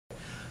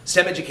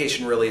STEM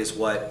education really is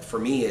what, for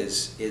me,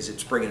 is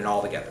it's bringing it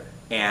all together.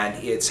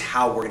 And it's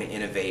how we're going to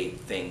innovate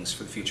things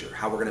for the future,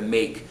 how we're going to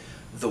make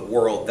the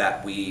world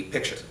that we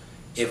picture.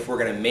 If we're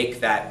going to make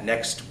that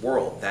next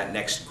world, that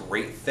next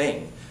great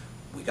thing,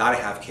 we got to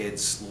have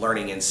kids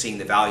learning and seeing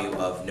the value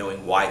of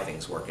knowing why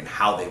things work and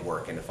how they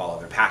work and to follow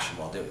their passion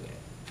while doing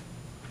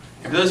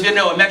it. For those of you who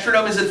know, a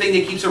metronome is the thing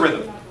that keeps a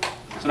rhythm.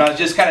 So when I was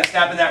just kind of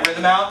snapping that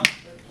rhythm out,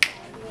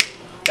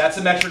 that's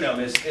a metronome,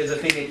 is a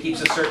thing that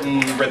keeps a certain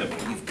rhythm.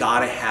 You've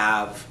got to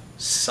have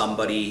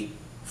somebody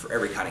for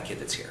every kind of kid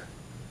that's here.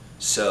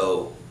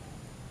 So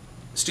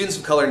students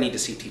of color need to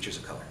see teachers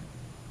of color.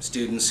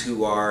 Students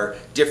who are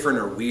different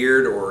or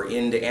weird or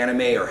into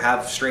anime or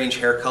have strange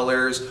hair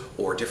colors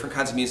or different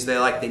kinds of music they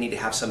like, they need to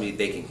have somebody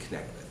they can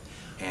connect with.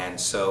 And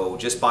so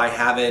just by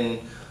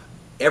having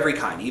every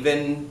kind,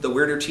 even the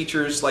weirder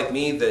teachers like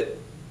me that,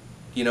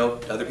 you know,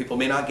 other people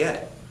may not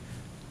get,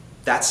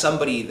 that's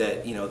somebody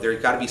that, you know,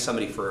 there's got to be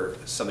somebody for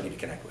somebody to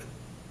connect with.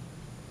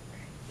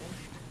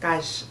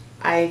 Gosh,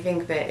 I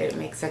think that it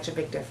makes such a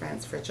big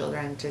difference for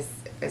children,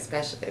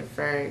 especially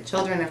for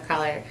children of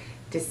color,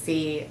 to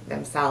see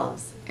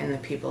themselves in the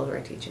people who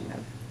are teaching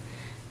them.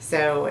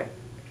 So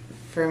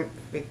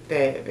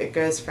it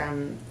goes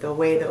from the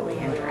way that we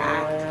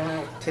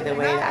interact to the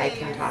way that I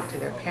can talk to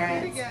their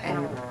parents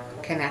and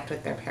connect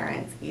with their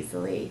parents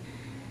easily,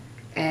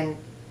 and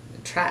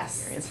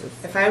trust.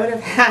 If I would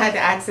have had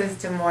access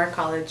to more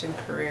college and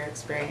career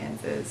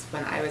experiences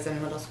when I was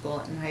in middle school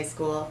and high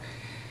school,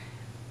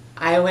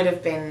 I would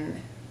have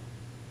been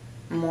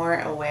more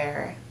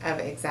aware of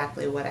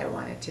exactly what I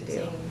wanted to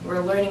do.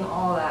 We're learning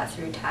all that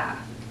through TAF,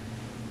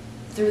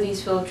 through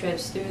these field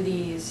trips, through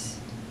these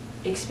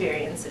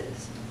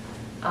experiences.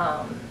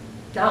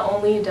 Not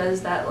only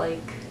does that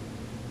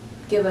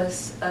give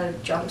us a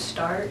jump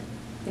start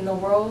in the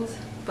world,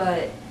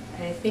 but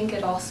I think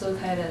it also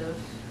kind of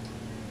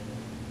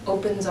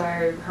opens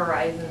our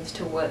horizons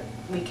to what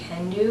we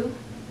can do,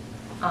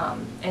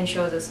 and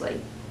shows us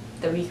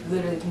that we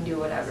literally can do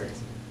whatever.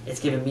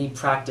 It's given me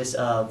practice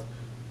of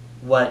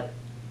what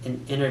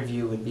an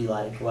interview would be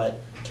like, what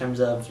in terms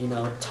of, you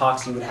know,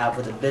 talks you would have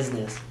with a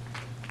business.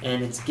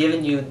 And it's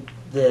given you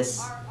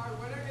this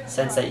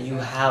sense that you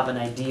have an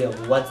idea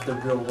of what's the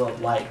real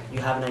world like. You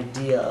have an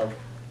idea of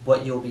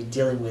what you'll be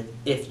dealing with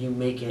if you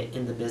make it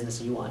in the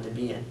business you want to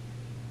be in.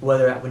 No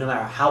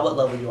matter what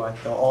level you are,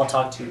 they'll all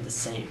talk to you the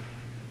same.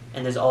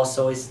 And there's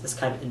also always this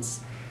kind of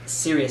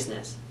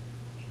seriousness,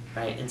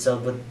 right? And so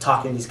with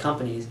talking to these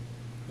companies,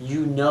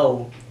 you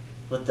know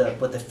what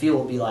the feel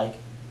will be like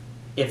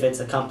if it's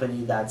a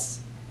company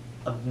that's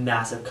a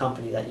massive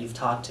company that you've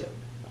talked to.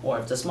 Or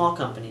if it's a small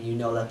company, you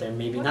know that they're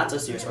maybe not so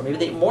serious, or maybe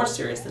they're more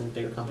serious than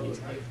bigger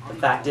companies. The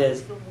fact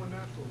is,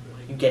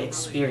 you get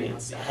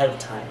experience ahead of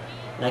time,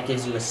 and that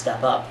gives you a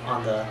step up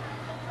on the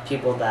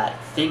people that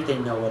think they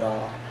know it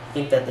all,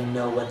 think that they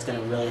know what's going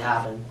to really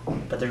happen,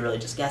 but they're really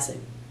just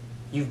guessing.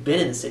 You've been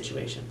in the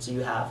situation, so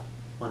you have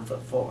one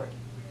foot forward.